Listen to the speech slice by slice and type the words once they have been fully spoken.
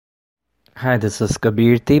Hi, this is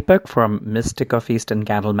Kabir Deepak from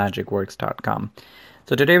mysticofeastandcandlemagicworks.com.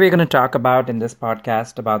 So today we're going to talk about in this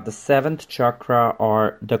podcast about the seventh chakra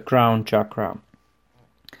or the crown chakra.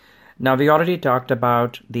 Now we already talked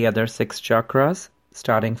about the other six chakras,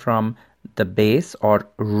 starting from the base or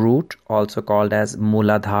root, also called as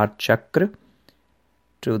Muladhara Chakra,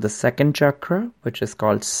 to the second chakra, which is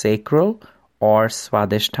called sacral or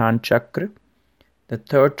Swadhisthana Chakra, the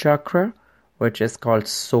third chakra, which is called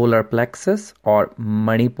solar plexus or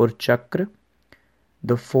Manipur Chakra,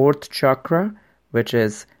 the fourth chakra, which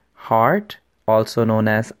is heart, also known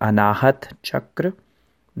as Anahat Chakra,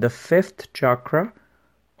 the fifth chakra,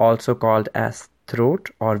 also called as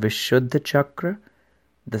throat or Vishuddha Chakra,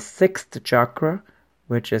 the sixth chakra,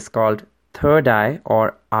 which is called third eye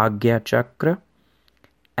or Agya Chakra,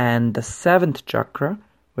 and the seventh chakra,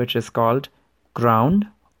 which is called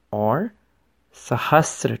crown or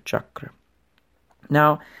Sahasrara Chakra.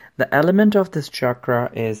 Now, the element of this chakra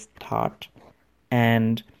is thought,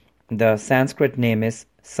 and the Sanskrit name is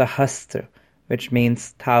Sahasra, which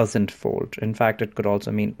means thousandfold. In fact, it could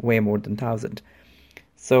also mean way more than thousand.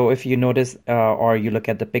 So if you notice or you look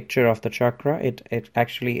at the picture of the chakra, it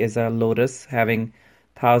actually is a lotus having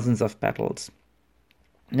thousands of petals.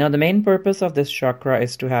 Now, the main purpose of this chakra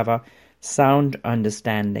is to have a sound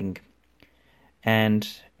understanding, and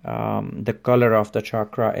the color of the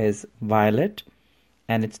chakra is violet,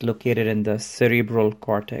 and it's located in the cerebral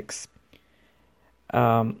cortex.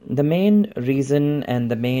 The main reason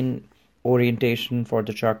and the main orientation for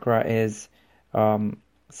the chakra is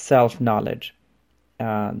self-knowledge.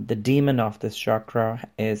 The demon of this chakra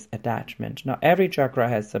is attachment. Now, every chakra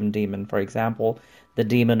has some demon. For example, the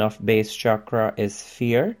demon of base chakra is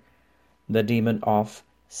fear. The demon of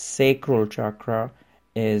sacral chakra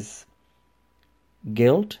is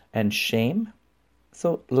guilt and shame.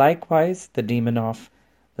 So likewise, the demon of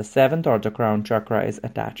the seventh or the crown chakra is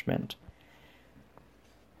attachment.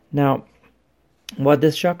 Now, what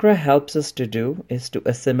this chakra helps us to do is to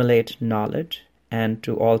assimilate knowledge and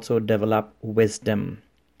to also develop wisdom.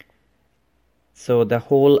 So the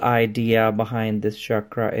whole idea behind this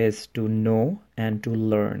chakra is to know and to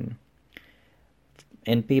learn.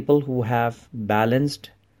 In people who have balanced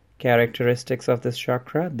characteristics of this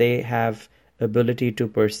chakra, they have ability to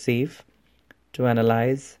perceive, to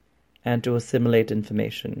analyze, and to assimilate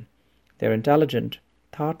information. They're intelligent,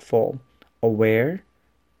 thoughtful, aware,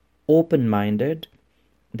 open-minded.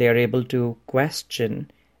 They are able to question,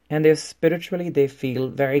 and they feel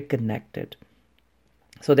very connected.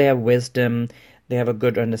 So they have wisdom, they have a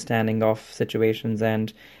good understanding of situations,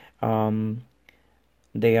 and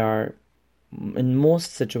they are, in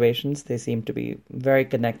most situations, they seem to be very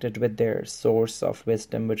connected with their source of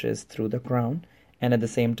wisdom, which is through the crown, and at the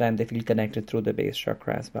same time they feel connected through the base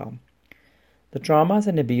chakra as well. The traumas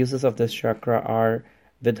and abuses of this chakra are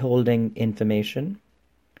withholding information,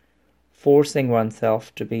 forcing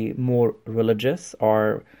oneself to be more religious,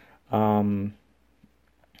 or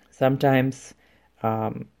sometimes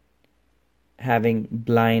having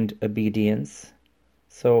blind obedience.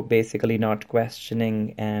 So basically not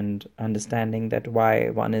questioning and understanding that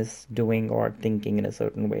why one is doing or thinking in a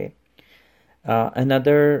certain way.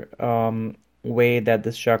 Another way that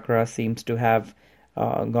this chakra seems to have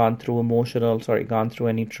gone through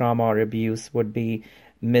any trauma or abuse would be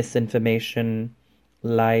misinformation,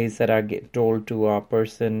 lies that are told to a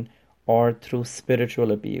person, or through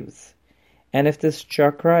spiritual abuse. And if this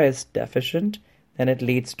chakra is deficient, then it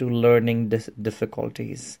leads to learning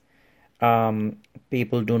difficulties. Such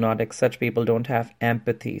people don't have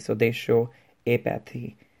empathy, so they show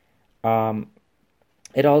apathy.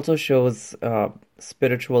 It also shows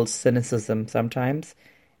spiritual cynicism sometimes,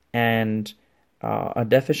 and a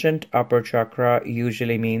deficient upper chakra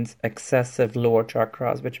usually means excessive lower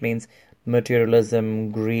chakras, which means materialism,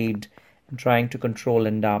 greed, and trying to control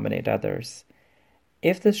and dominate others.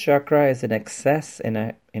 If this chakra is in excess in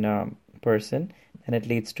a person, then it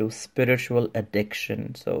leads to spiritual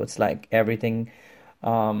addiction. So it's like everything.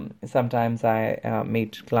 Sometimes I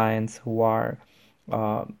meet clients who are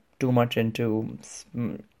too much into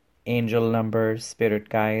angel numbers, spirit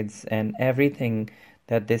guides, and everything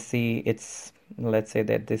that they see. Let's say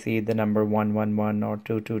that they see the number 111 or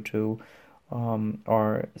 222,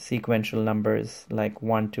 or sequential numbers like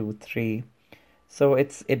 123. So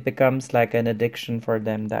it becomes like an addiction for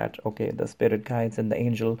them that, okay, the spirit guides and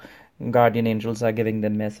the guardian angels are giving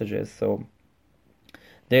them messages. So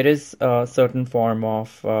there is a certain form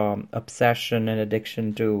of obsession and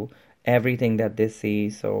addiction to everything that they see.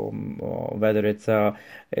 So whether it's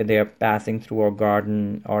they are passing through a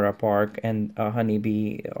garden or a park and a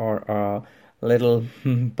honeybee or a little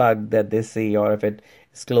bug that they see, or if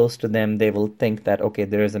is close to them, they will think that, okay,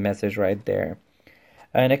 there is a message right there.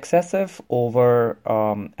 An excessive over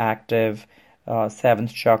active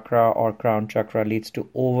seventh chakra or crown chakra leads to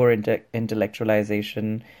over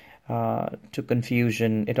intellectualization, to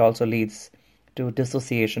confusion. It also leads to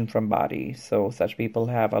dissociation from body. So such people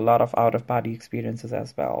have a lot of out of body experiences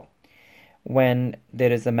as well. When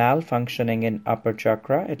there is a malfunctioning in upper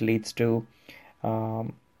chakra, it leads to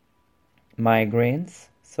um, migraines,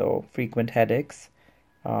 so frequent headaches,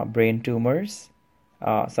 brain tumors,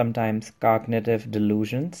 sometimes cognitive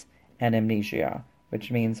delusions, and amnesia, which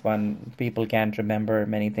means when people can't remember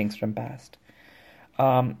many things from past.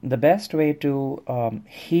 The best way to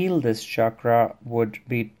heal this chakra would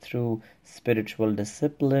be through spiritual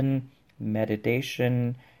discipline,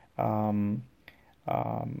 meditation, um,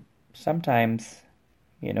 sometimes,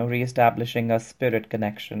 reestablishing a spirit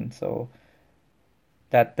connection. So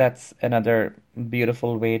that's another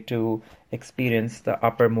beautiful way to experience the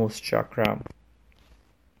uppermost chakra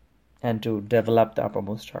and to develop the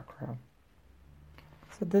uppermost chakra.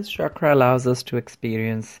 So this chakra allows us to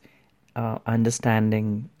experience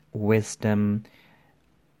understanding, wisdom,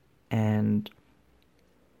 and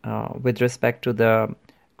with respect to the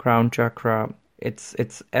crown chakra,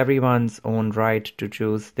 it's everyone's own right to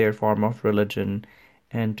choose their form of religion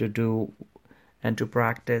and to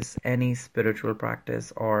practice any spiritual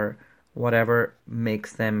practice or whatever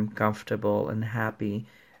makes them comfortable and happy.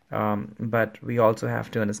 But we also have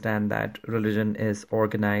to understand that religion is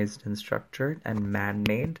organized and structured and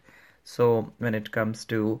man-made. So when it comes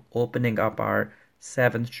to opening up our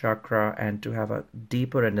seventh chakra and to have a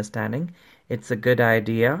deeper understanding, it's a good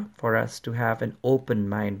idea for us to have an open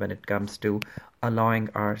mind when it comes to allowing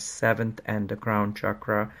our seventh and the crown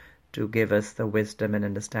chakra to give us the wisdom and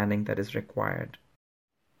understanding that is required.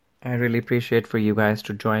 I really appreciate for you guys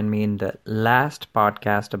to join me in the last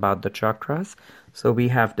podcast about the chakras. So we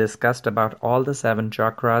have discussed about all the 7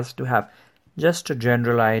 chakras to have just a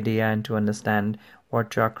general idea and to understand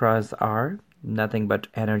what chakras are. Nothing but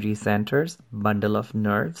energy centers, bundle of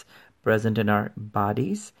nerves present in our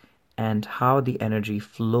bodies, and how the energy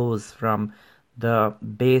flows from the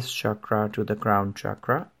base chakra to the crown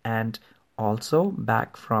chakra and also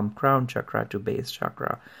back from crown chakra to base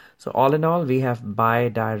chakra. So all in all, we have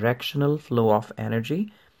bi-directional flow of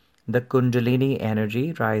energy. The Kundalini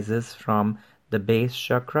energy rises from the base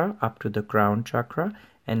chakra up to the crown chakra,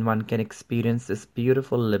 and one can experience this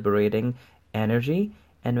beautiful liberating energy.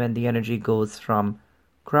 And when the energy goes from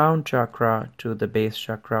crown chakra to the base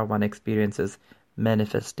chakra, one experiences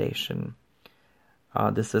manifestation.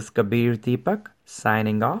 This is Kabir Deepak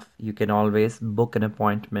signing off. You can always book an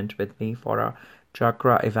appointment with me for a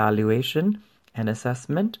chakra evaluation and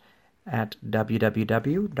assessment at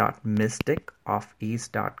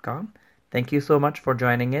www.mysticofeast.com. Thank you so much for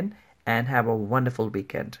joining in and have a wonderful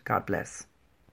weekend. God bless.